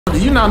Do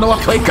you not know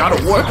I play God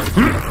of War?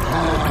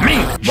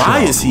 Man,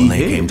 why is he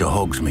here? Came to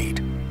Hogsmeade.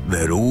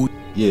 They're all.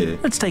 Yeah.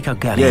 Let's take our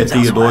galleons.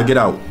 Yeah, Theodore, get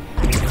out.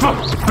 Fuck,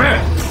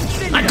 man.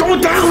 I go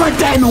down like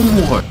that no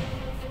more.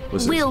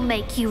 We'll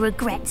make you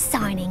regret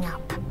signing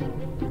up.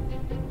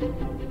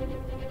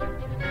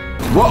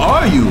 What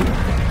are you?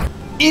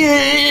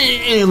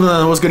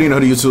 What's good, you know,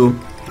 to YouTube?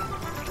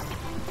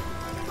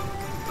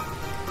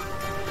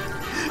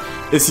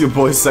 It's your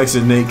boy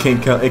Section Nate,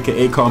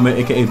 aka Carmen,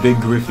 aka Big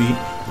Griffy,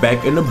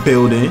 back in the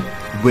building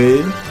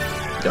with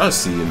y'all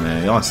see it,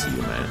 man. Y'all see it,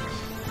 man.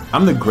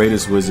 I'm the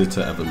greatest wizard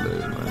to ever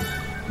live, man.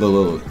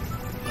 Look.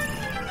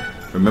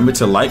 Remember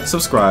to like,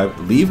 subscribe,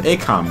 leave a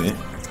comment,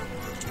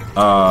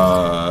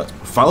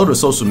 follow the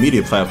social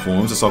media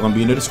platforms. It's all gonna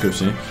be in the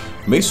description.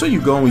 Make sure you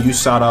go when you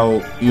shout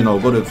out, you know,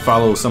 go to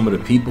follow some of the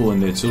people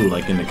in there too,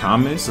 like in the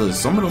comments. So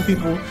some of them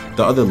people,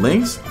 the other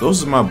links,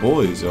 those are my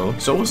boys, yo.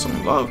 Show us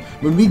some love.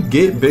 When we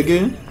get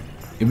bigger,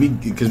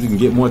 because we can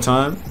get more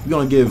time, we're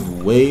gonna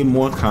give way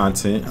more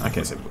content. I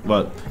can't say,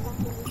 but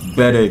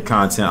better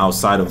content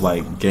outside of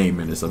like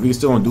gaming and stuff. We can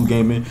still gonna do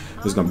gaming.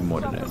 There's gonna be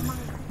more than that.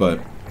 But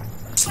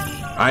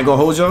I ain't gonna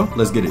hold y'all.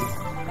 Let's get it.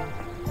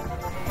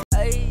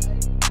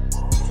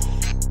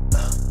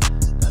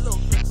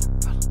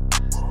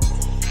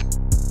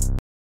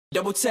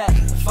 Double tap,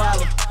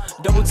 follow.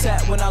 Double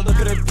tap when I look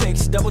at her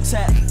pics. Double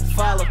tap,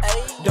 follow.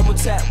 Double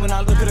tap when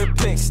I look at her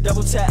pics.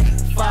 Double tap,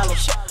 follow.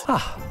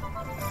 Ah,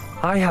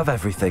 I have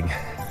everything.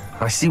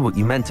 I see what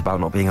you meant about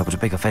not being able to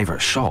pick a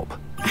favorite shop.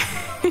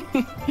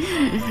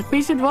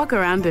 We should walk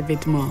around a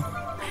bit more.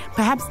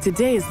 Perhaps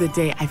today is the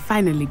day I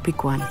finally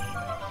pick one.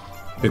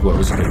 Pick what?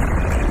 What's your pick?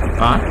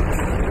 Huh?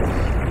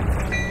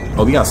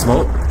 Oh, we got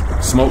smoke.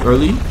 Smoke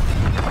early.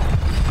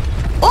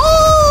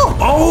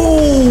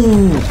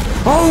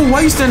 Oh, why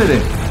you standing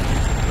there?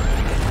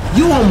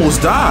 You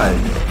almost died.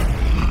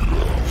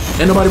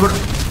 Ain't nobody but...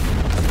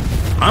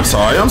 I'm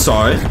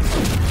sorry.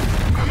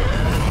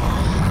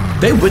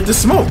 They with the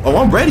smoke. Oh,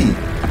 I'm ready.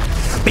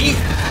 Beep.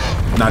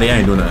 Nah, they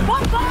ain't doing nothing.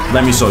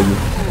 Let me show you.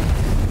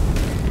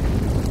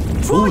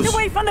 Forward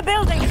away from the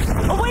building.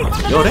 Away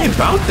from the Yo, they ain't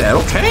about that,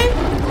 okay?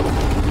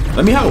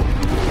 Let me help.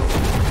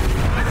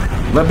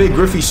 Let Big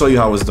Griffy show you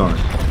how it's done.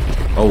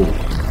 Oh.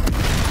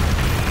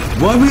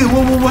 What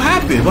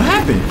happened? What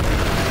happened?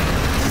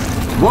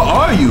 What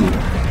are you?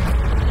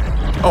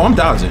 Oh, I'm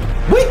dodging.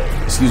 Wait,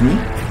 excuse me.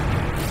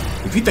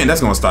 If you think that's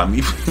gonna stop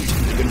me,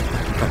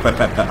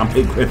 I'm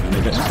Big Griffy,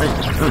 nigga.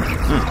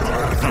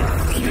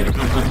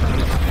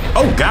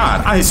 Oh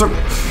God, I ain't so.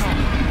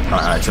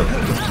 Alright, chill.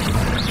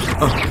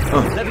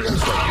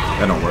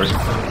 That don't work.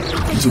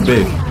 You too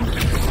big.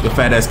 Your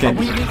fat ass can't.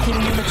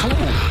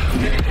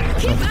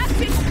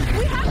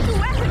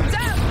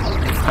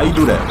 How you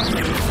do that?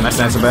 Can I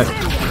stand some back?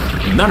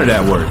 None of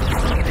that worked.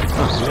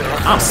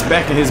 I'm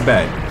smacking his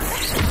back.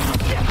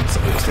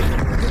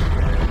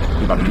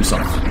 He about to do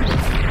something.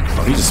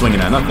 Oh, he's just swinging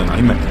at nothing. Oh,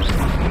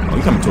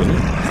 he coming towards me.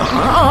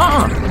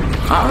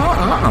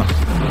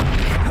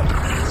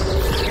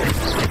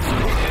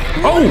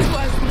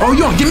 Oh,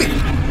 yo, give me.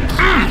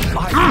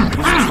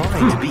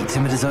 To beat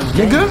him at his own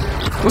game. Nigga,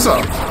 what's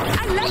up?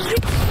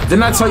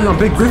 Didn't I tell you I'm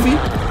Big Griffy?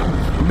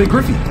 I'm Big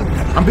Griffy.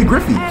 I'm Big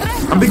Griffy.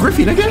 I'm Big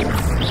Griffy, nigga.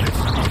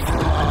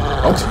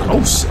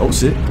 Oh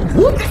shit.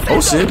 Whoop.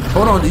 Oh shit.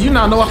 Hold on. Do you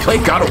not know I play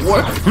God of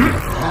War?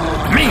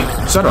 Man,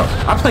 shut up.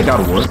 I play God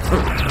of War.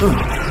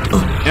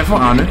 And for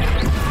honor,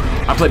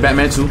 I play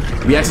Batman too.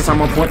 Reaction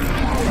time on point.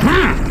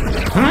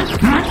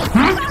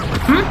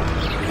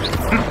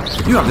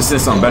 You have to say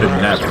something better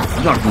than that, bro.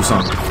 You have to do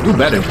something. Do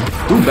better.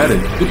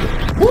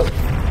 Whoop.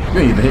 You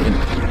ain't even hitting.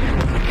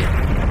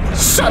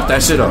 Shut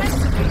that shit up.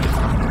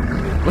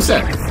 What's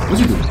that? What'd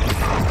you do?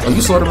 Oh,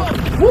 you slowed him.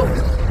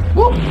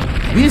 Whoop.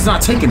 He's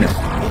not taking that.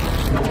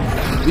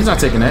 He's not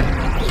taking that.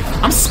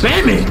 I'm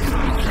spamming.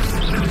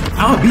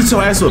 I'll beat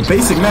your ass with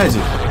basic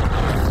magic.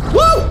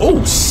 Woo!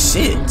 Oh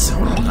shit!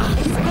 Hold on.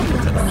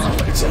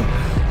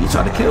 You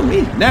tried to kill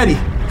me, Natty.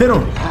 Hit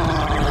him,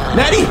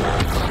 Natty.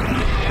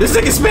 This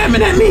nigga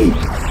spamming at me.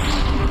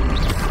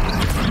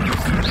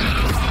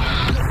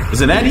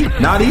 Is it Natty?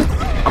 Naughty?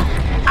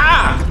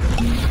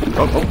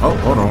 Oh,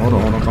 hold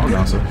on. Calm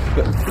down, sir.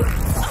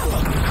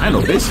 I ain't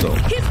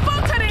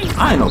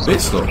no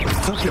bitch though.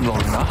 Took him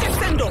long enough.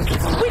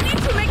 We need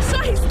to make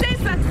sure he stays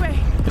that way.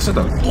 Shut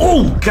up.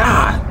 Oh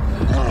God!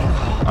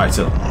 Alright,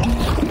 chill.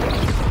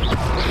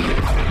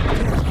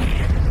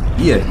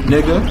 Yeah,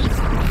 nigga.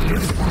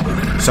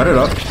 Shut it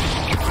up.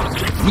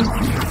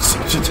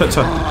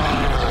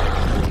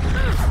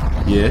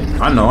 Yeah,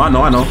 I know.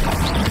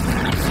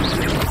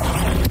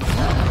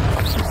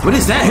 What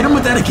is that? Hit him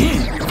with that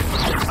again.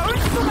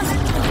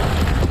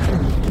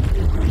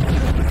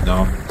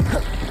 No.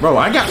 Bro,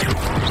 I got...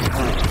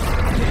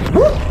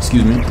 Woo!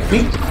 Excuse me.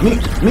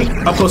 Me.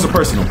 Up close and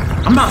personal.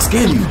 I'm not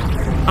scared of you.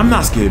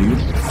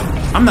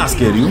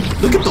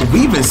 Look at the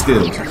weaving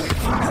skills.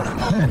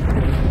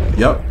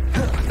 Yup.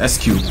 That's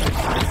cute.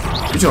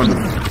 What you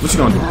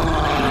gonna do?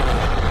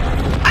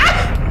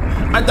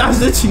 Ah! I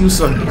dodged it to you,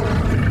 son.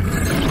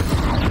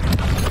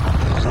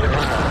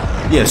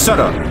 Yeah, shut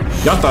up.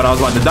 Y'all thought I was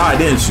about to die,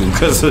 didn't you?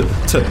 Because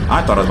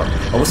I thought I was about.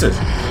 Oh, what's this?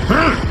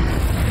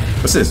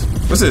 What's this?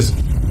 What's this?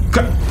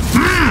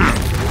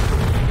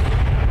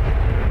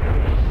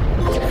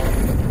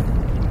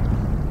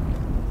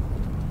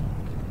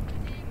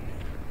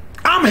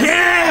 I'm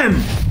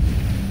him!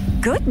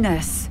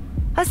 Goodness,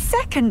 a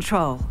second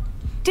troll.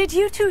 Did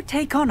you two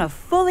take on a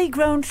fully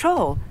grown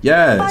troll?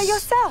 Yes. By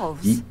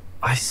yourselves?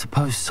 I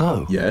suppose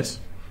so. Yes.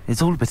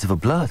 It's all a bit of a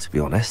blur, to be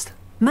honest.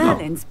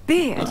 Merlin's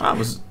beard.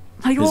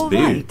 Are you all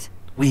right?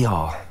 We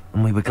are,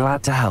 and we were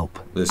glad to help.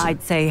 Listen.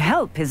 I'd say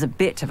help is a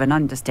bit of an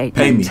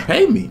understatement.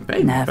 Pay me.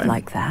 Nerve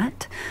like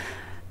that.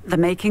 The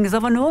makings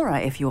of an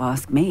aura, if you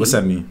ask me. What's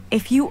that mean?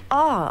 If you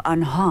are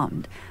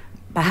unharmed,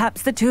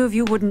 perhaps the two of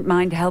you wouldn't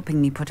mind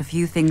helping me put a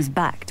few things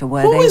back to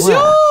where they were. Who is you?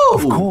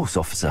 Of course,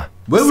 officer.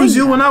 Where was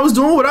you when I was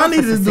doing what I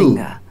needed to do?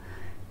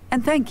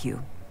 And thank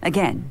you,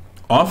 again.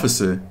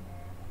 Officer?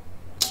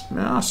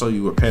 Man, I'll show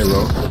you a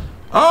payroll.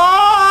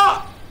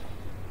 Ah!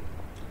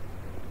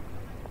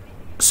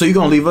 So you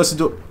gonna leave us to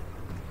do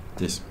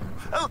this?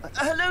 Oh,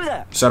 hello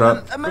there. Shut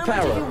up.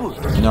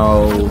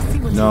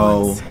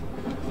 No.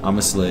 I'm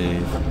a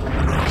slave.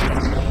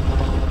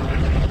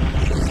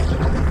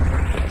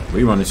 Where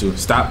you running to?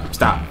 Stop.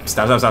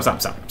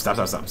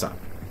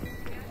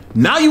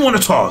 Now you want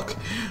to talk.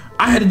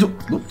 I had to do.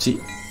 Oops,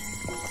 see.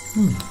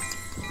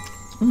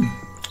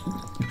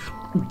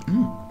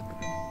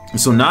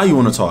 So now you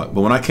want to talk.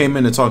 But when I came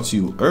in to talk to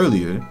you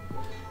earlier,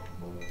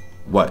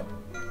 what?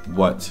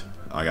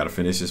 I gotta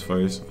finish this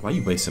first. Why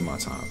you wasting my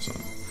time,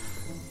 son?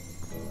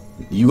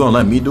 You gonna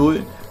let me do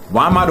it?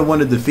 Why am I the one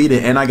to defeat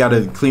it and I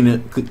gotta clean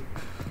it?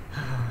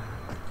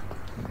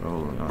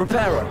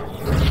 Repairer.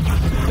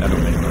 That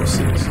don't make no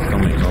sense.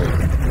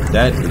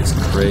 That is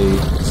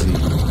crazy.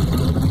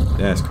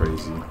 That's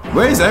crazy.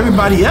 Where's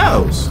everybody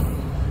else?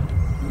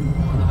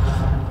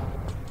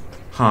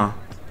 Huh?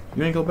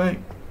 You ain't go back?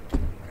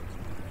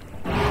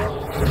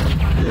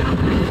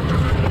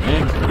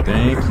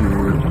 Thank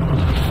you.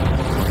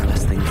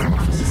 Less things for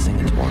Officer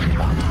Singer to worry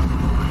about.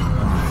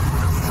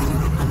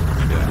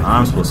 Yeah,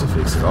 I'm supposed to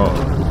fix it all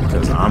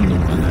because I'm the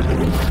one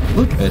that.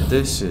 Look at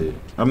this shit.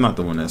 I'm not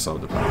the one that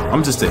solved the problem.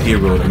 I'm just the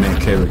hero, the main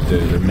character,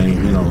 the main,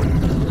 you know.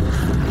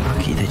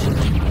 Lucky they didn't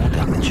do more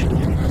damage.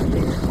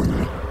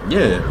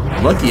 Yeah,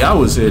 lucky I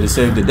was here to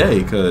save the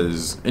day,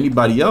 because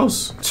anybody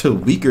else,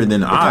 weaker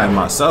than I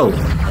myself,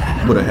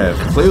 would have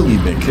clearly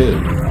been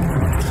killed.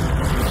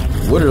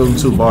 What are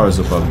those two bars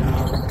above me?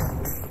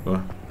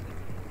 What?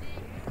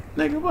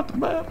 Nigga, what the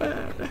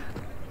bad?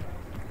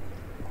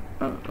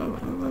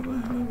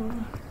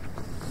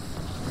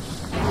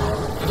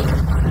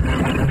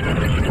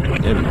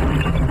 There we go.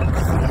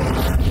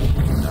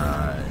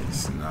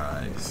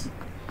 Nice.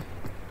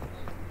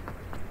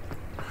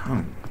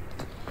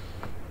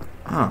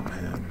 Oh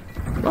man.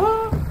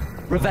 What?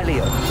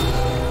 Revelio.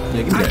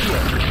 Yeah, give me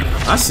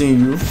that. I seen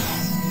you.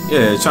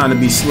 Yeah, trying to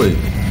be slick.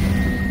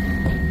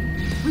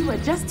 We were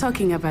just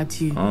talking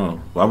about you. Oh,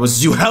 why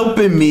was you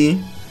helping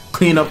me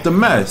clean up the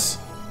mess?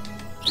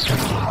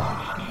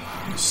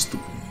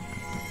 Stupid.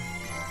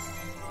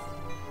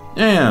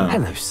 Damn.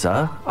 Hello,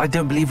 sir. I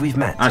don't believe we've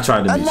met. I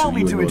tried to meet Allow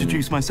you. me to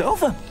introduce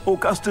myself,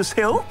 Augustus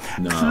Hill,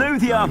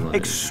 clothier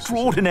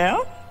extraordinaire.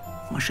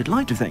 I should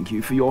like to thank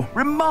you for your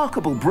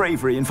remarkable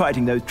bravery in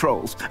fighting those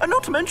trolls, and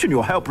not to mention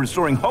your help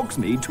restoring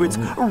Hogsmeade to its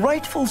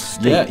rightful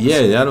state.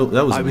 Yeah, that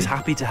was. I was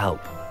happy to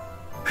help.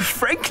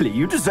 Frankly,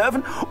 you deserve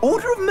an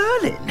Order of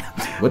Merlin.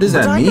 What does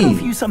that mean? I can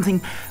offer you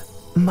something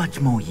much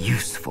more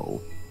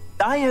useful.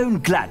 I own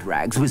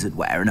Gladrag's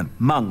wizardware, and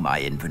among my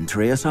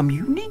inventory are some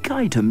unique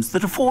items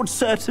that afford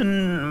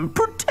certain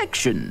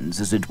protections,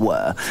 as it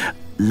were.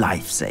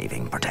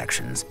 Life-saving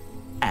protections.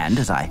 And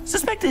as I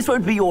suspect this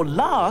won't be your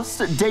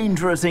last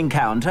dangerous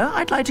encounter,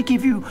 I'd like to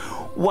give you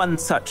one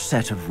such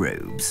set of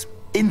robes,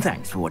 in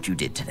thanks for what you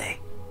did today.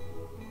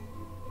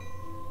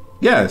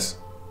 Yes.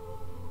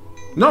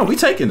 No, we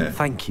taking it.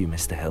 Thank you,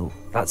 Mr. Hill.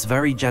 That's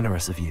very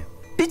generous of you.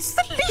 It's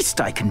the least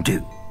I can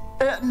do.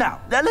 Now,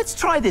 let's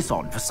try this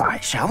on for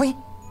size, shall we?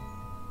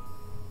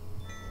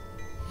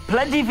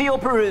 Plenty for your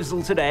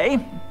perusal today.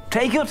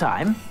 Take your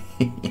time.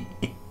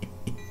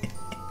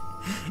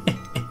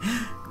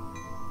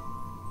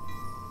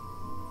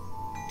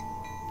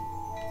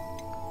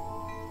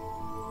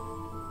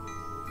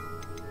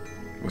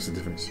 What's the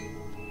difference?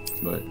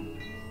 But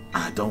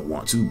I don't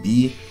want to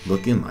be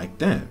looking like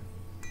that.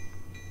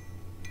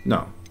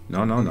 No.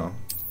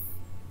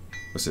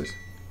 What's this?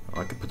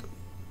 Oh, I could put the...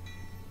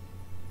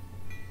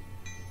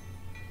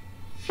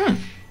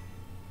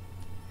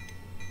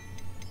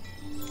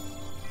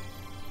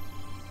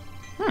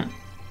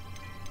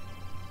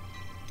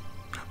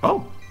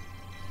 Oh.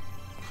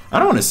 I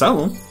don't want to sell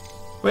them.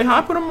 Wait, how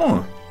I put them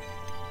on?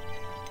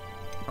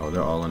 Oh,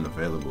 they're all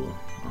unavailable.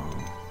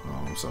 Oh,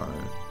 I'm sorry.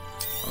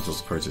 I'm supposed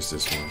to purchase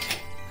this one.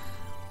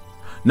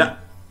 Nah.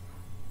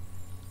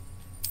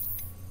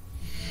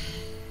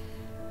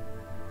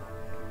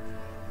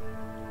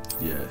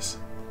 Yes.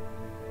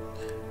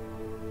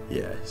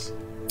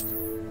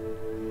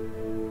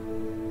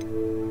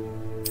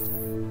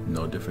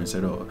 No difference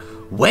at all.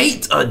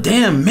 Wait a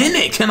damn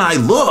minute. Can I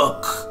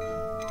look?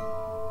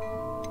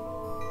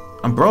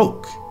 I'm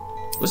broke.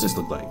 What's this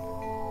look like?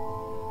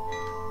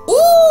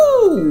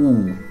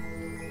 Ooh.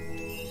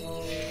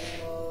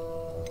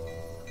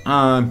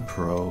 I'm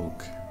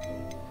broke.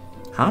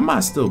 How am I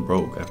still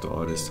broke after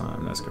all this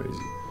time? That's crazy.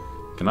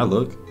 Can I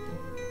look?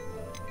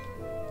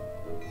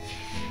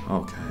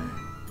 Okay.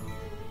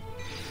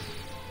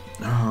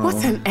 Oh.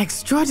 What an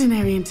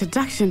extraordinary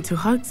introduction to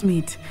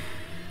Hogsmeade.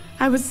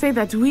 I would say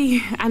that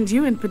we, and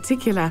you in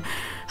particular,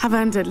 have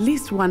earned at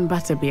least one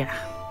butterbeer.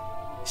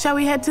 Shall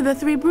we head to the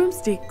Three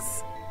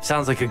Broomsticks?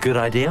 Sounds like a good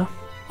idea.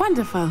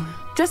 Wonderful.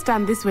 Just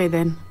stand this way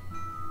then.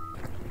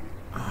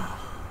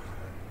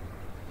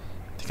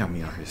 They got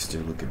me out here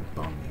still looking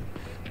bummy.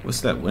 What's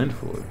that wind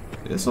for?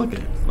 It's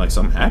looking like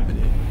something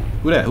happening.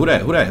 Who that? Who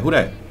that? Who that? Who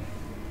that?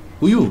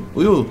 Who you?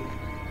 Who you?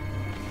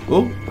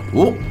 Oh,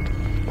 oh,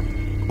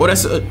 oh!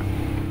 That's a.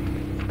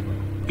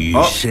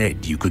 You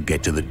said you could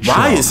get to the Why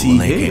child is he when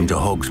they here? came to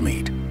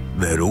Hogsmeade.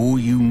 That all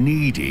you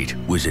needed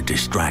was a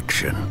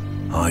distraction.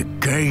 I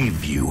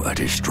gave you a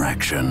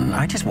distraction.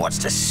 I just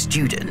watched a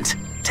student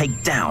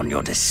take down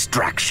your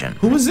distraction.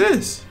 Who is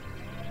this?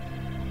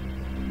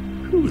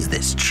 Who's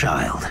this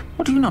child?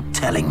 What are you not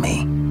telling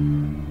me?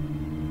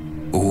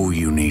 All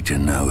you need to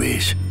know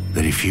is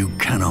that if you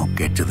cannot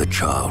get to the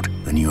child,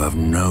 then you have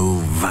no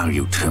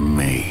value to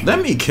me. Let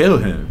me kill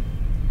him.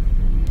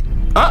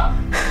 Ah!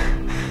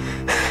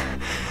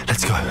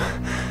 Let's go.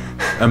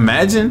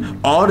 Imagine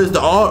all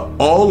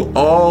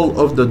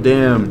of the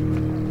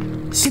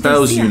damn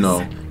spells you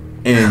know,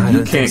 and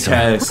you can't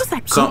cast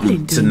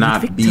something to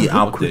not be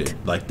out there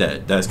like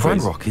that. That's crazy.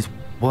 Ragnarok is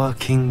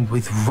working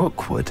with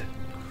Rookwood.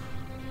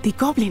 The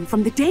goblin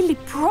from the Daily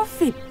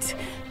Prophet.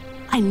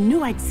 I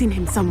knew I'd seen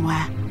him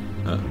somewhere.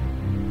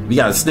 We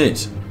gotta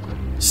snitch.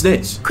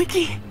 Snitch.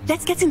 Quickly,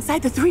 let's get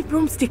inside the Three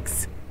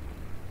Broomsticks.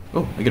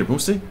 Oh, I get a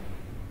broomstick?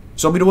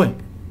 Show me the way.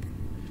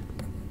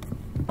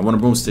 I want a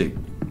broomstick.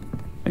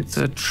 It's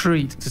a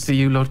treat to see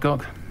you,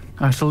 Lodgok.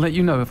 I shall let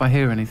you know if I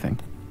hear anything.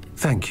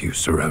 Thank you,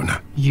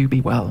 Sirona. You be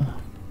well.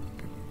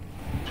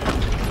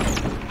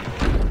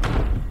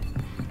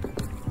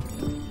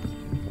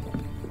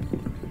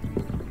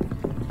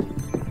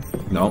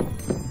 No.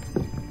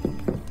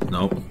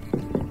 No.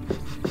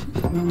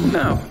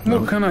 Now,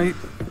 what can I...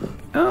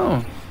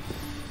 Oh,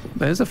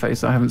 there's a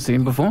face I haven't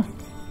seen before.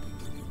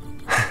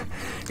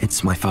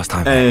 It's my first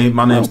time. Hey,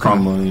 my name's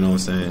Karma, you know what I'm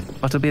saying?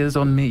 Butterbeer's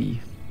on me.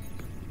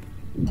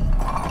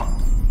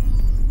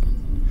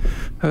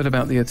 Heard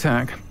about the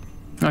attack.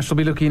 I shall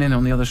be looking in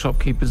on the other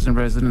shopkeepers and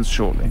residents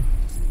shortly.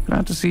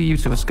 Glad to see you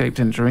two escaped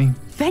injury.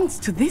 Thanks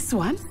to this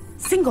one,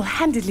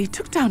 single-handedly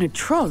took down a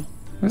troll.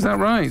 Is that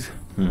right?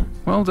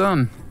 Well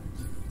done.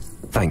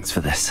 Thanks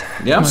for this.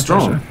 Yeah, I'm My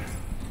strong. pleasure.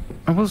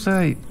 I will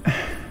say,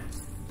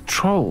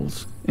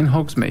 trolls in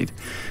Hogsmeade.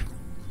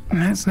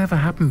 That's never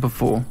happened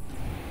before.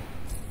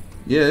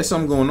 Yeah, there's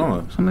something going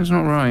on. Something's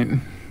not right.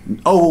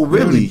 Oh,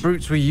 The only really?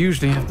 brutes we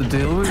usually have to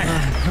deal with.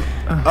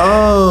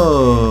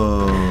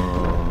 Oh.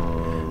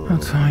 How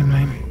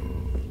timely.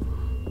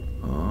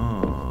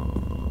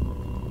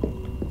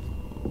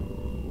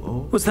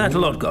 Was that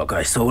Lodgok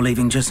I saw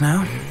leaving just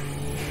now?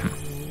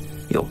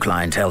 Your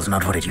clientele's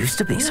not what it used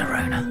to be,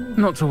 Sirona.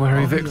 Not to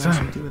worry, Victor.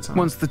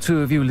 Once the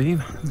two of you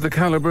leave, the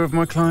caliber of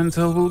my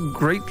clientele will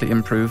greatly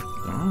improve.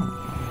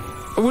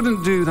 I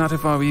wouldn't do that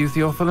if I were you,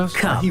 Theophilus.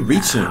 Come He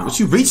reaching. now. What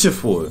you reaching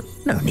for?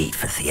 No need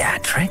for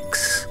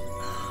theatrics.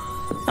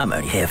 I'm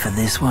only here for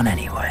this one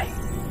anyway.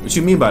 What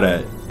you mean by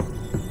that?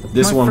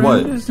 This my one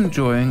friend what? is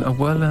enjoying a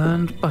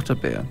well-earned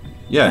butterbeer.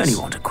 Yes. Only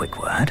want a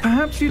quick word.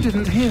 Perhaps you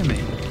didn't hear me.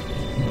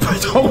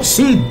 But don't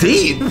she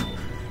deep?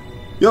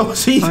 Yo,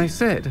 she. I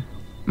said,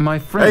 my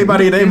friend.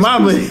 Everybody, they is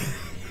mama. busy.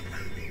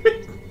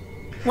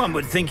 One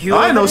would think you.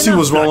 I didn't know she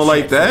was rolling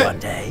like that. One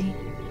day.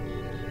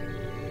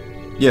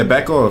 Yeah,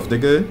 back off,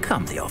 nigga.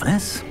 Come,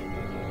 Theophilus.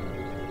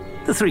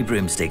 The Three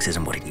Broomsticks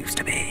isn't what it used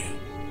to be.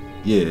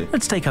 Yeah.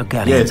 Let's take our Yeah,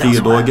 galleons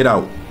Theodore, elsewhere. get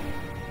out.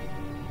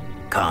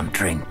 Can't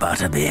drink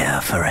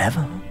butterbeer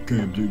forever.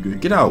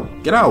 Get out.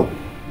 Get out.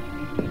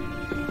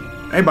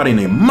 Everybody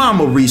named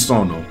Mama reached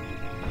on them.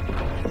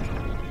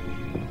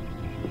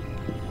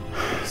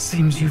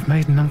 Seems you've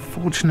made an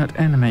unfortunate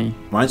enemy.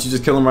 Why don't you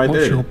just kill him right Watch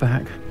there? your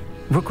back.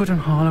 Rookwood and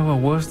Harlow are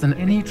worse than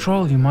any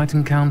troll you might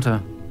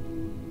encounter.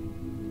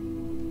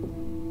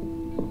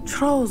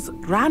 Trolls,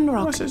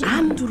 Ragnarok,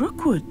 and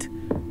Rookwood.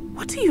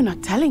 What are you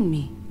not telling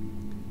me?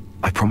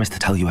 I promise to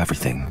tell you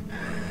everything,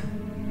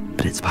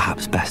 but it's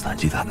perhaps best I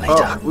do that later.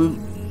 Oh,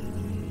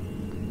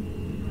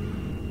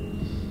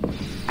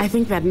 I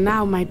think that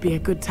now might be a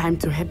good time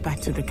to head back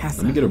to the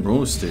castle. let me get a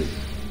broomstick.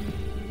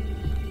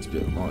 It's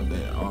been a long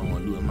day. I don't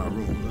want to do it in my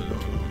room.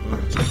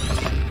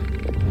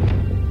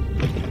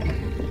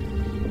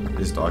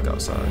 It's dark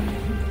outside.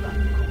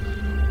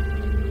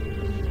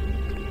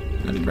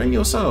 Now you bring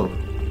yourself.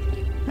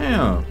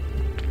 Damn.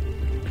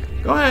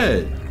 Go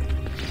ahead.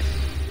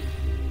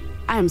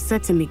 I am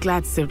certainly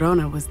glad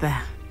Sirona was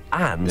there.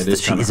 And It that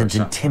is she kind of her isn't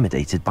shot.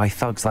 intimidated by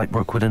thugs like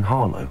Rookwood and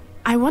Harlow.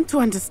 I want to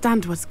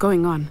understand what's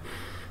going on.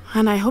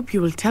 and I hope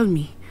you will tell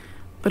me.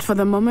 But for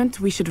the moment,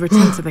 we should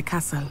return to the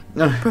castle.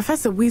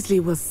 Professor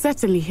Weasley will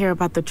certainly hear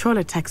about the troll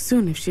attack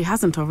soon if she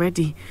hasn't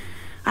already.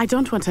 I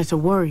don't want her to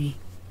worry.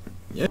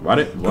 Yeah, what?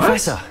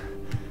 Professor,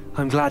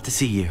 I'm glad to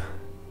see you.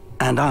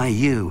 And I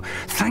you.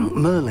 Thank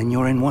Merlin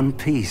you're in one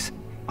piece.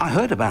 I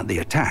heard about the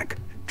attack.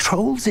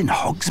 Trolls in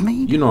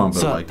Hogsmeade? You know I'm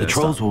Sir, like that. The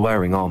trolls were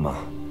wearing armor.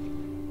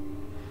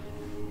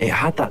 It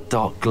had that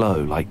dark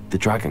glow like the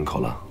dragon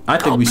collar. I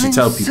think we should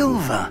tell people.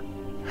 Silver.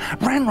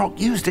 Ranrock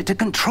used it to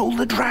control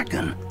the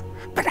dragon.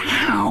 But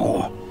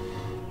how?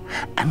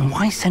 And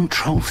why send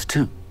trolls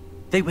to?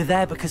 They were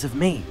there because of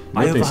me.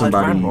 I overheard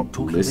Ranrock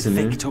talking with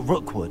Victor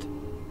Rookwood.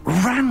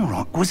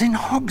 Ranrock was in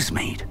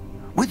Hogsmeade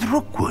with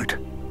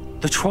Rookwood.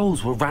 The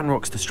trolls were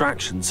Ranrock's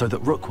distraction so that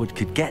Rookwood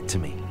could get to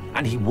me.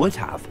 And he would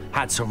have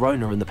had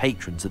Sirona and the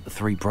patrons at the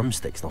Three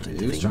Broomsticks not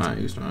intervened.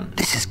 He was trying.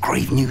 This is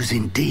grave news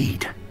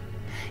indeed.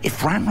 If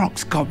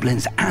Ranrock's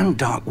goblins and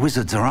dark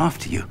wizards are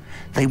after you,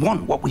 they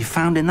want what we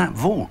found in that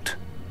vault.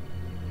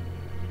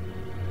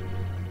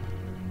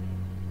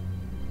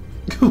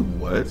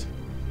 What?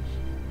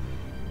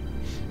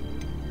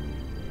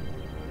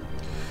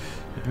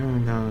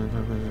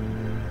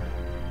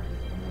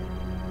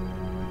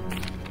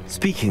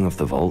 Speaking of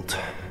the vault,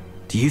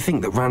 do you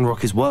think that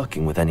Ranrock is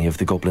working with any of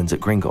the goblins at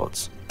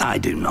Gringotts? I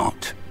do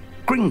not.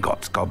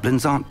 Gringotts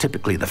goblins aren't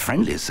typically the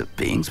friendliest of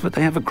beings, but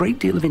they have a great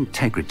deal of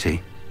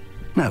integrity.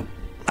 No,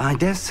 I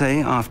dare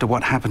say after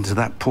what happened to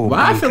that poor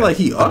I feel like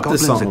he upped the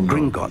to goblins something. at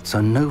Gringotts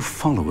are no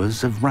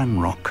followers of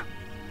Ranrock.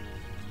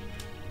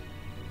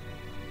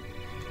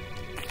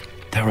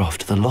 They're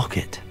after the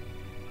locket.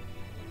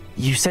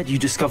 You said you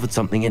discovered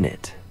something in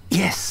it.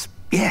 Yes.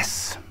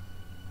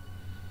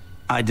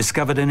 I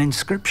discovered an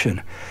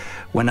inscription.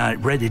 When I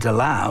read it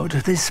aloud,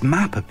 this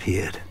map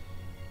appeared.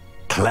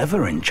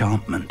 Clever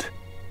enchantment.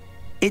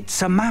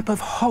 It's a map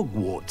of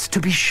Hogwarts, to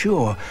be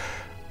sure,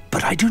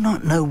 but I do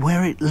not know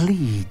where it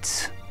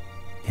leads.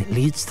 It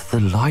leads to the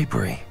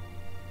library.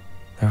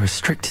 A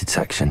restricted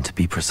section, to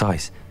be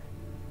precise,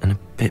 and a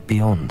bit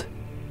beyond.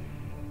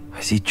 I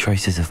see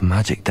traces of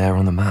magic there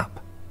on the map.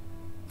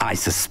 I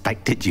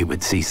suspected you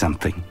would see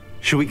something.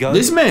 Shall we go?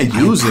 This man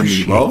using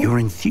me, bro. I appreciate your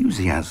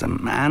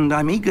enthusiasm, and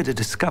I'm eager to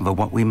discover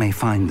what we may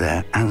find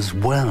there as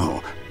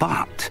well.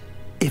 But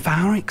if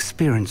our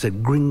experience at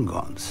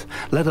Gringotts,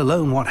 let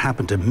alone what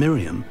happened to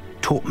Miriam,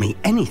 taught me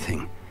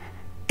anything,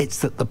 it's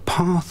that the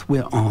path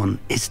we're on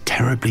is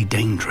terribly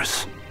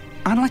dangerous.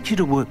 I'd like you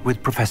to work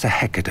with Professor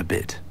Hecat a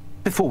bit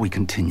before we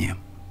continue.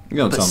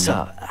 But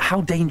sir,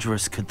 how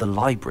dangerous could the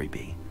library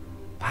be?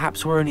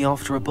 Perhaps we're only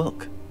after a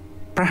book.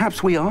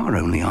 Perhaps we are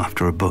only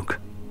after a book,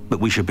 but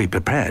we should be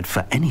prepared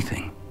for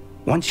anything.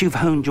 Once you've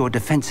honed your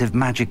defensive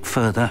magic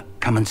further,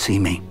 come and see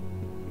me.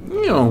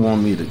 You don't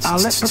want me to... I'll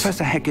let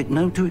Professor Hecat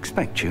know to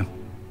expect you.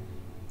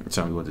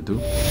 Tell me what to do.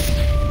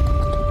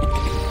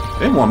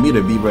 They want me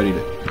to be ready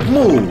to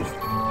move.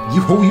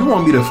 You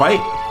want me to fight?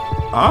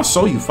 I'll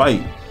show you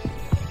fight.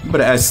 You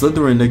better ask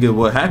Slytherin nigga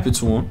what happened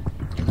to him.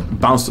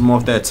 Bounced him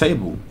off that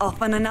table.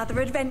 Off on another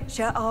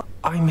adventure.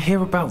 I'm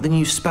here about the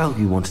new spell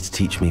you wanted to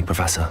teach me,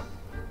 Professor.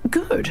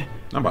 Good.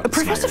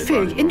 Professor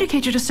Fig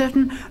indicated a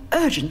certain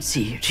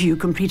urgency to you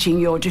completing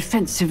your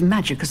defensive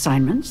magic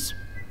assignments.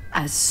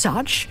 As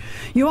such,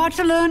 you are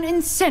to learn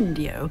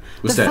Incendio,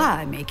 the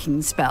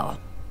fire-making spell.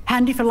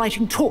 Handy for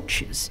lighting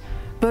torches,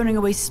 burning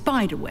away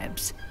spider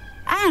webs,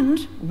 and,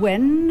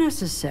 when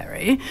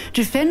necessary,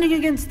 defending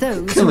against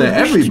those killing who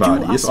wish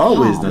everybody. to do It's us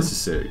always harm.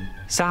 necessary.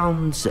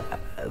 Sounds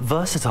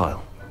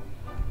versatile.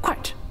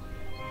 Quite.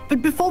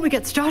 But before we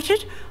get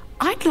started,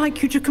 I'd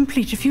like you to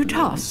complete a few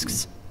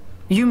tasks.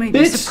 You may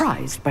be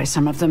surprised by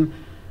some of them.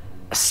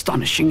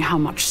 Astonishing how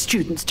much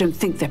students don't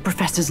think their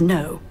professors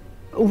know.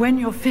 When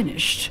you're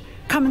finished,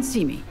 come and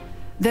see me.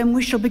 Then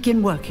we shall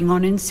begin working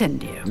on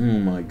Incendio. Oh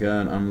my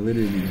god, I'm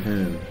literally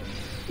him.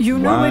 You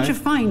know where to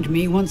find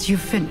me once you've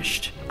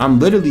finished. I'm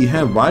literally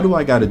him. Why do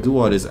I gotta do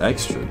all this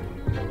extra?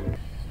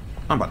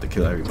 I'm about to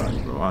kill everybody,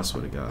 bro. I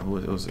swear to God. Who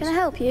is this? Can I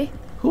help you?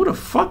 Who the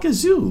fuck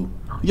is you?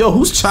 Yo,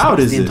 whose child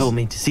is this? Sebastian told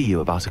me to see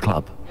you about a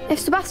club. If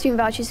Sebastian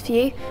vouches for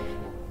you,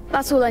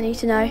 that's all I need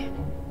to know.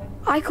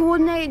 I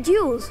coordinate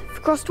duels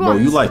for crossed ones.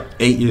 Bro, you like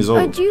 8 years A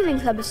old.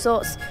 dueling club of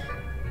sorts.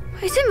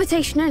 It's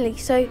invitation only,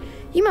 so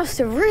you must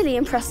have really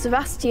impressed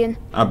Sebastian.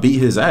 I beat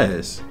his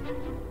ass.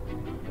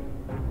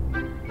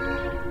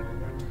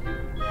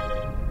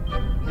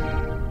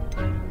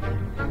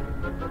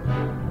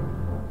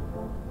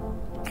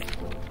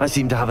 I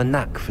seem to have a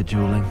knack for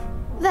dueling.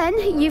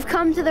 Then you've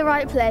come to the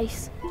right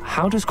place.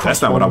 How does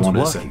That's not what I crossbones wanted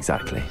to work say.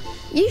 exactly?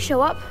 You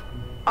show up,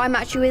 I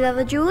match you with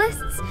other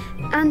duelists,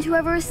 and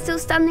whoever is still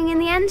standing in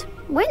the end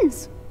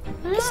wins.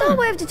 It's our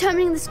way of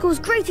determining the school's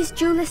greatest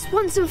duelist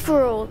once and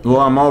for all. Well,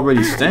 I'm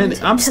already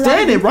standing. I'm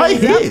standing right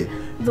here.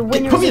 The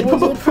winner is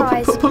awarded a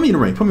prize. Put me in the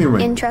ring. Put me in the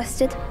ring.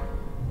 Interested?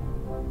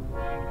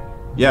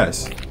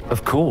 Yes.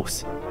 Of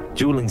course.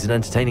 Dueling's an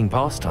entertaining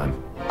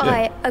pastime.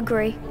 I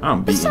agree.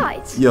 I'm beating.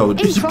 Besides, Yo, in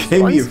you crossed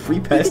gave me a ones, free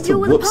you pass could to duel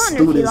with a whoop partner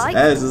if you students' like.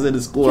 asses in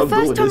the school. The I'm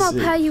doing first time this I'll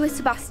shit. pair you with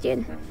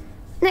Sebastian.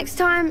 Next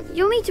time,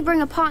 you'll need to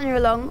bring a partner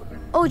along,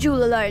 or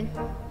duel alone.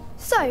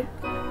 So,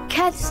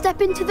 care to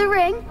step into the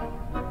ring?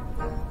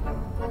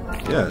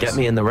 Yes. Get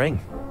me in the ring.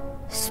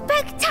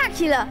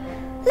 Spectacular!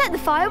 Let the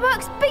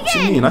fireworks begin! What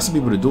you mean? I see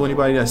people to do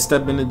anybody that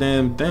step in the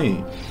damn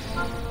thing.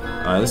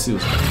 Alright, let's see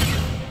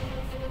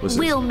what's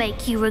We'll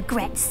make you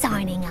regret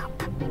signing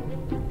up.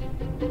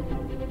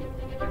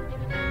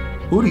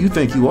 Who do you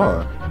think you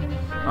are?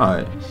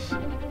 Alright.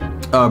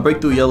 Break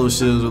through yellow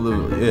shields a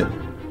little. Yeah.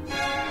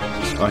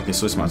 Oh, I can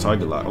switch my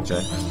target lock.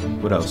 Okay.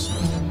 What else?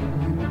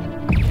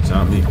 It's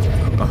not me.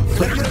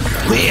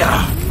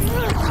 Yeah.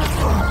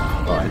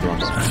 Oh, I hit the wrong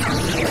button.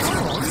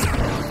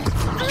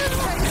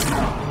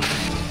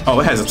 Oh,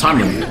 it has a time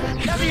limit.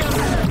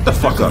 Get the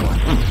fuck up.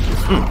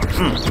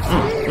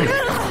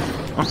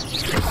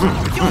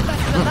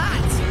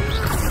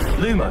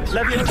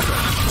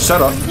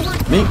 Shut up.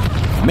 Me.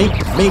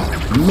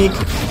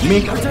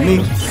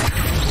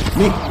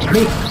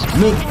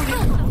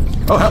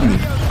 Oh, help me.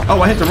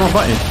 Oh, I hit the wrong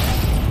button.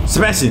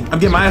 Sebastian, I'm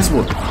getting my ass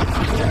whooped.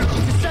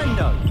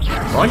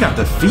 Oh, I got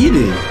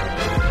defeated.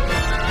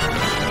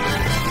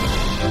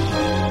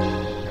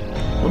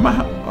 What am I?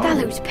 Oh. That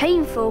looks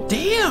painful.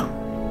 Damn.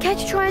 Care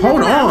to try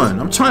Hold another on. round?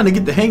 I'm trying to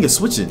get the hang of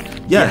switching.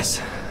 Yes.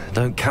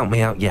 Don't count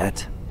me out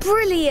yet.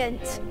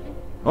 Brilliant.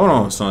 Hold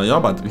on, son. Y'all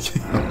about to be.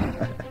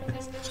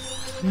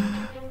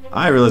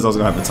 I didn't realize I was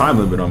gonna have a time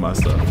limit on my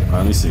stuff. Alright,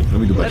 let me see. Let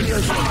me do better.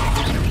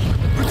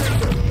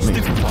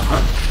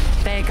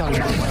 There you go.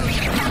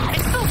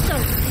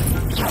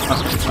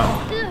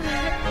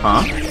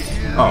 Huh?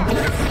 Oh,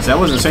 so that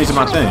wasn't changing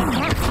my thing.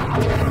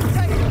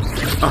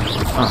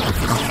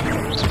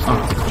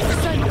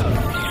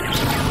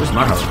 Where's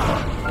my house?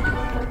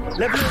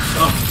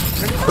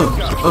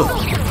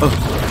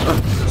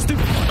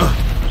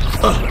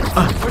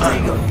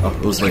 Oh,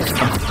 it was late.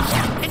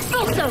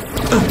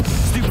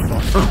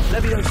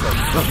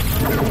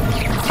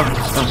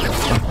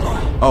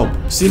 Oh,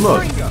 see,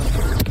 look.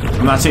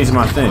 I'm not changing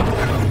my thing.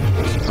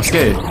 I'm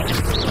scared.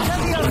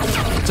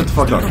 Shut the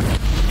fuck up.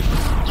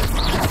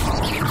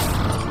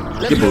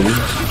 Get bullied.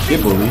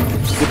 Get bullied.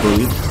 Get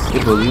bullied.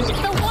 Get bullied.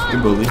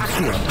 Get bullied.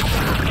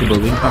 Get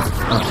bullied.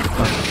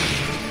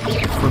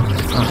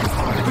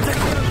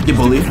 Get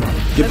bullied.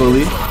 Get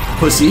bullied.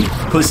 Pussy.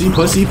 Pussy.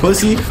 Pussy.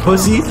 Pussy.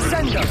 Pussy.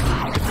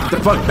 Get the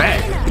fuck back.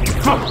 Get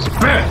the fuck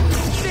back.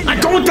 Not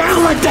going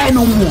down like that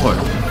no more.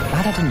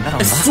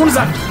 As soon as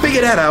I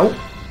figure that out,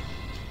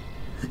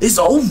 it's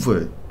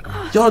over.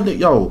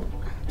 Yo.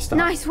 Stop.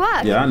 Nice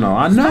work. Yeah, I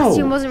know.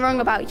 Sebastian wasn't wrong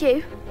about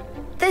you.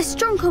 There's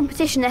strong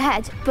competition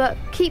ahead, but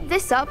keep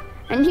this up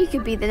and you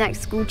could be the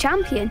next school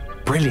champion.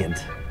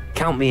 Brilliant.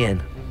 Count me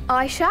in.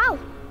 I shall.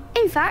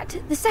 In fact,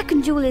 the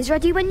second duel is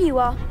ready when you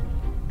are.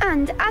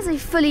 And as a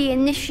fully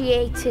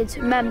initiated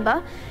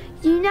member,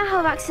 you now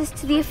have access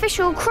to the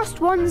official Crossed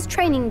Wands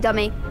training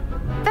dummy.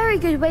 Very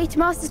good way to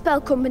master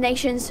spell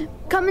combinations.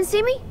 Come and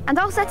see me, and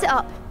I'll set it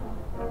up.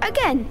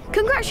 Again,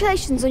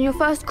 congratulations on your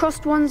first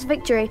Crossed Wands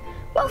victory.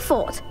 Well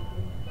fought.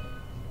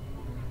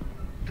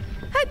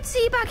 Hope to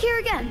see you back here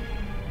again.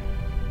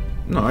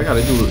 No, I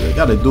gotta do it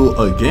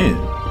again.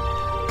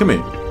 Come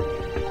here.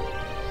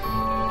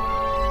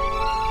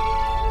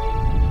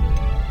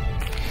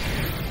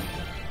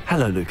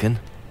 Hello, Lucan.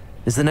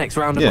 Is the next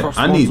round of Crossed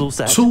I Wands need all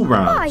set? 2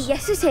 rounds. Ah,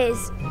 yes it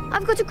is.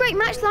 I've got a great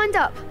match lined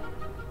up.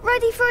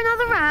 Ready for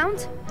another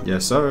round?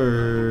 Yes,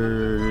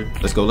 sir.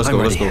 Let's go. Let's I'm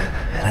go. ready. Let's go.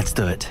 Let's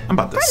do it. I'm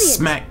about to Brilliant.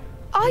 smack.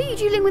 Are you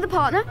dueling with a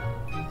partner?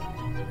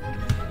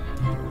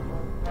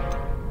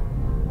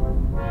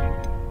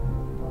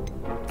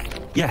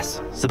 Yes,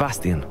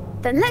 Sebastian.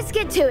 Then let's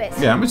get to it.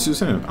 Yeah, I'm gonna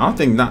choose him. I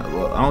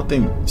don't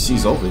think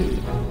she's over here.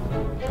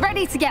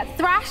 Ready to get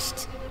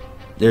thrashed?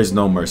 There's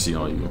no mercy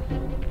on you.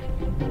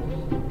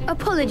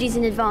 Apologies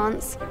in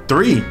advance.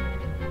 3.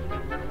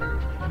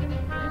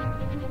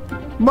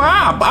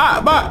 Bye.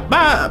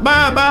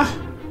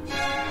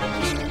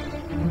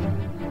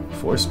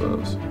 4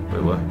 spells.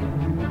 Wait, what?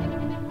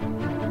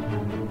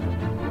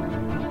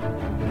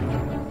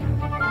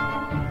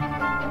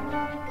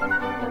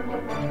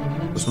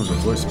 This one's a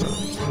voice spell.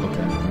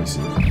 Okay, let me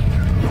see.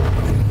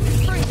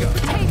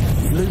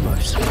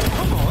 Lumos.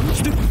 Come on,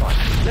 stupefy.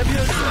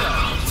 Leviosa.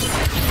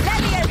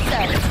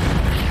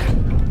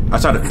 I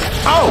tried to.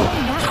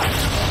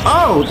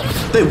 Oh,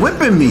 they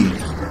whipping me.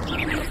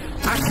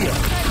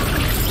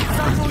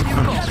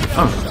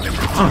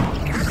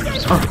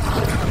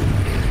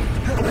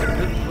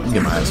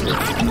 Get my ass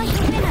whipped.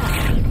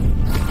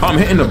 Oh, I'm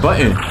hitting the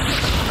button.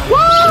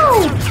 Woo!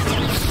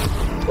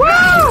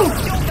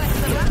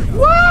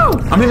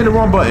 I'm hitting the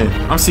wrong button.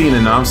 I'm seeing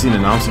it now.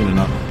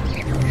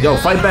 Yo,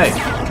 fight back.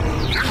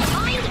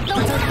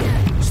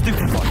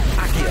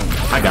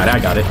 I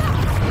got it.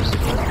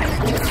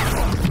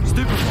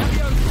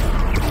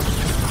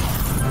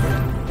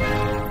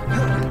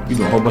 You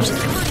doing a whole bunch of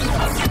things.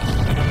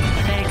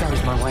 There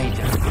goes my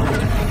wager.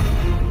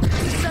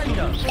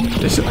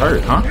 This should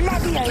hurt, huh?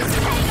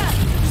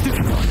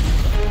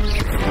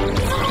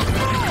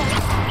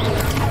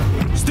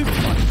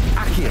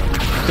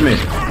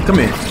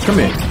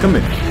 Come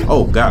here.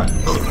 Oh, God.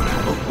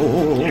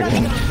 Oh.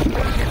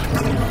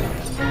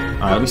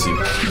 Alright, let me see.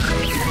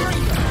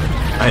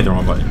 I hit the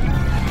wrong button.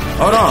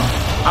 Hold on.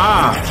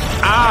 Ah.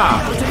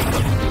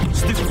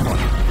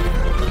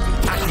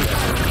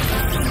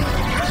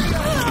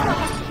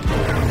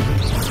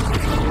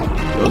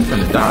 Yo, he's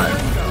gonna die.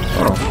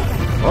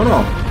 Hold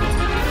on.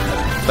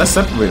 Let's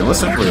separate him.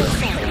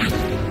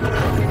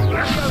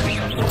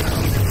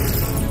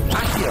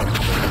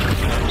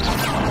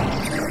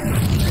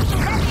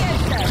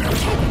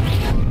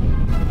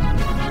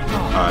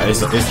 Alright,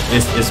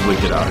 it's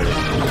wicked out here.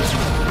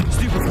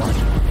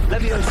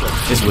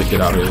 It's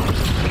wicked out here.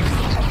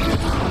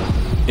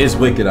 It's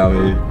wicked out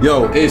here.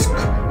 Yo, it's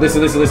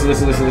listen.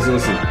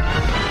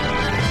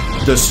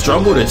 The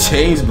struggle to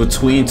change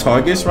between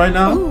targets right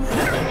now. Ooh.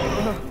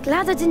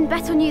 Glad I didn't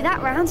bet on you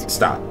that round.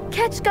 Stop.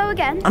 Care to go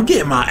again? I'm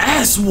getting my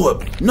ass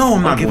whooped. No,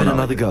 I'm not going down.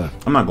 Another go.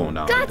 I'm not going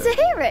down. Glad to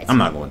hear it. I'm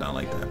not going down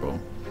like that, bro.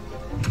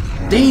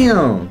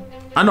 Damn.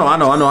 I know.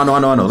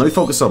 Let me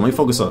focus up.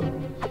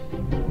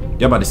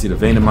 Y'all about to see the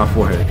vein in my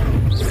forehead.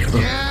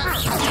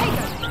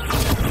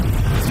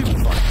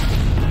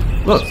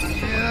 Look. Look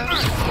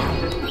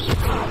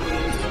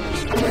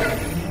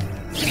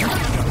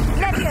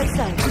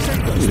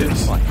at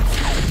this.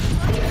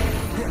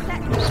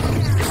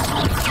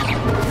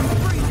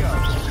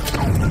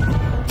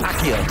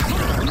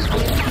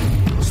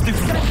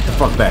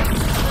 Fuck back.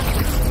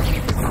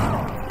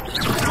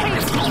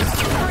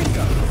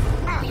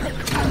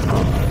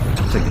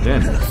 Take it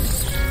in.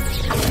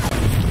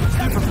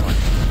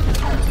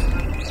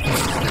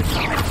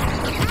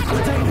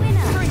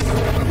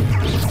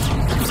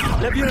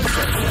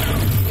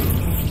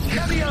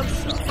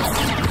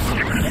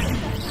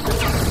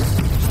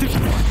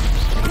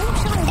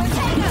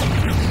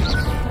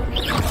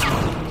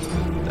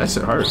 That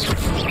shit hurts.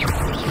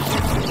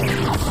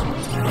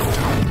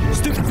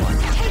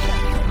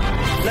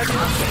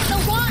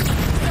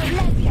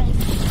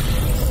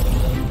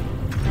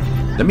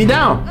 Let me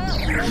down.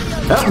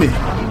 Help me.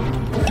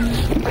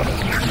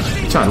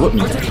 You're trying to whip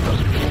me.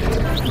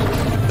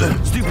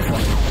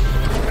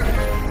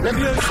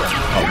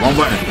 Oh, wrong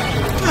button.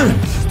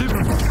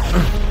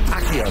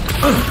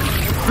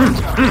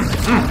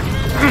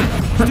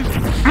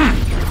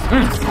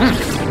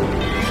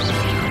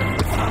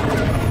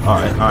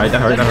 Alright,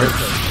 that hurt.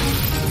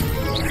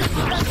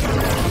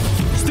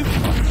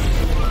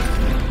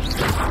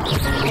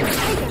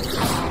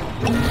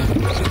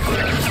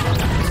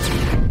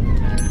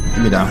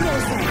 Give me down.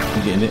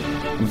 I'm getting it.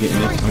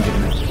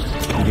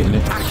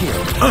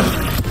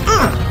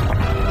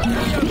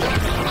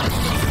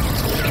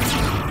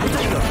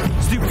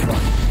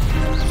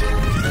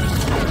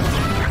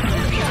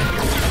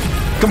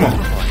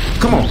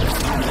 Come on.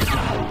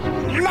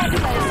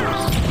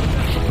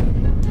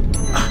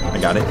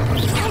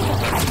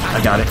 I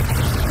got it.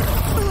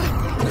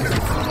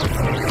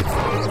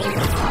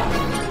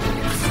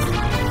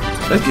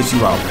 Let's get you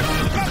out.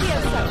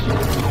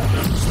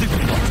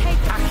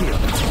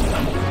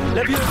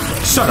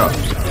 Shut up.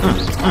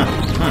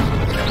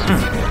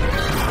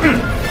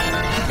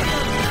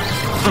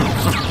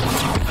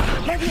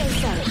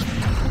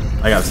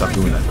 I gotta stop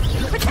doing that.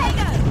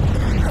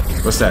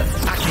 What's that?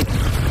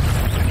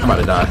 I'm about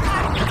to die.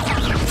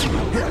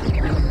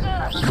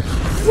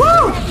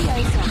 Woo!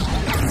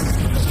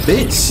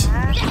 Bitch!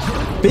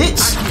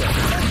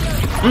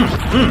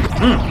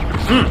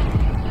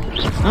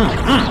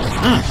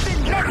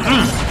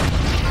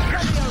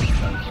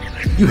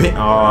 You hit. Oh,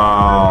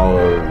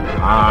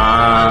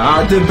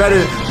 I did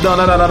better. No.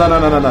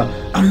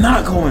 I'm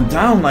not going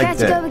down like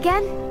that. Go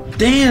again?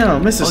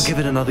 Damn, this is. I'll give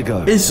it another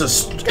go.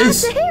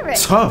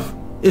 It's tough.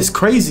 It's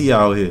crazy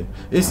out here.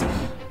 It's.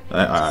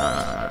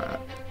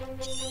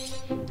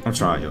 I'm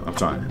trying, yo. I'm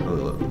trying.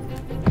 Look.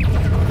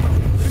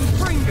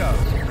 Bringo.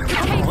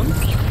 Come on.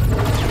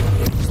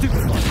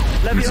 Stupid one.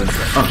 Let me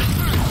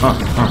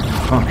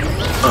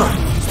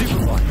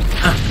Stupid one.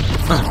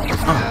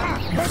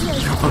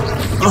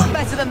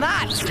 Better than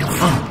that.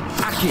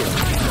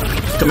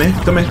 Come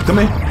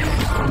here.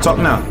 Talk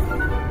now.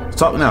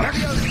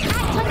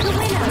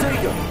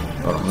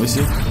 Hold on, let me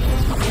see.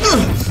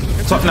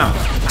 Talk now.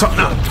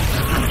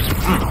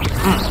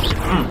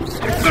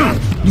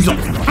 You don't.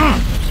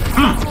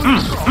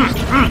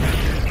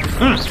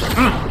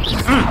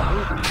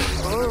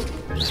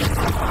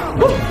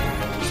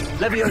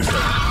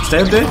 Stay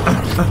up there.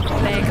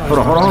 Hold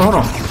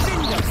on.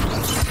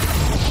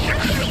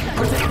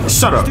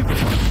 Shut up.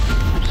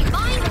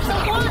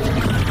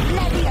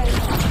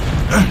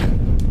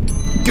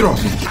 Get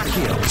off me.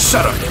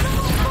 Shut up.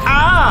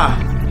 Ah!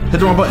 Hit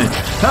the wrong button.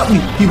 Help me.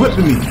 He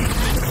whipping me.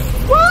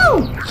 Woo!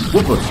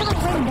 Whoop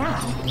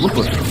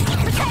it.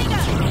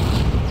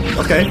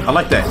 Okay, I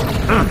like that.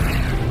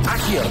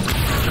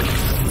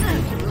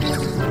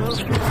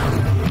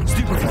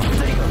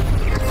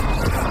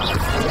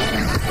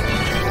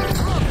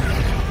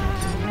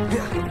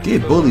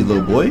 Get bullied,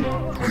 little boy.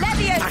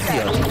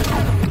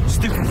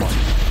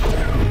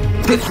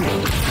 Get.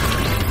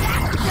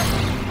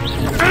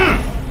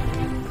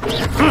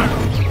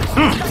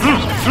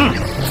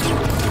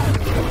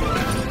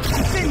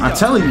 I'm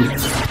telling you.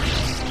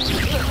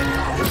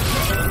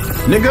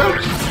 Nigga.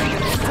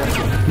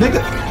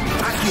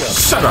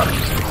 Shut up.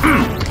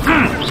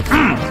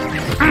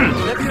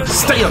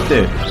 Stay up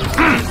there.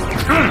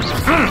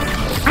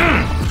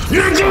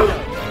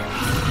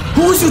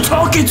 Who is you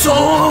talking to?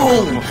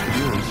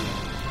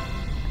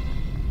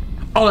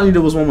 All I needed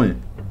was one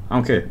win. I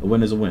don't care. A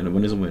win is a win. A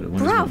win is a win. A win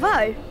is a win.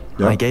 Bravo!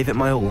 Yep. I gave it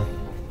my all.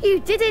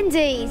 You did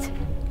indeed. The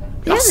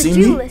Y'all other see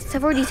me? duelists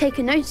have already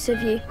taken notice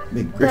of you.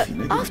 Big But Griffy,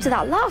 nigga. after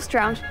that last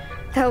round,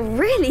 they'll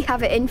really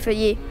have it in for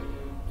you.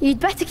 You'd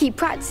better keep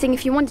practicing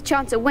if you want a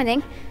chance at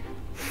winning.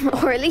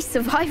 Or at least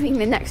surviving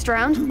the next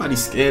round.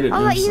 Somebody's scared of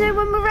I'll let you know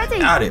when we're ready.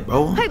 Got it,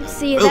 bro. Hope to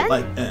see you Built then.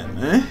 like that,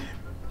 man.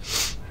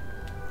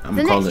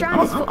 The next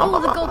round is for all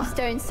the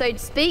gobstones, so to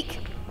speak.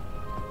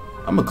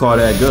 I'm gonna call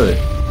that good.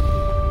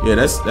 Yeah,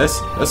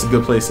 that's a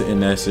good place to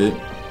end that shit.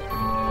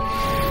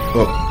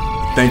 Well,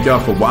 thank y'all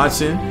for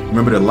watching.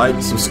 Remember to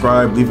like,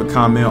 subscribe, leave a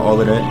comment, all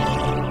of that.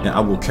 And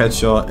I will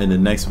catch y'all in the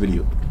next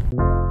video.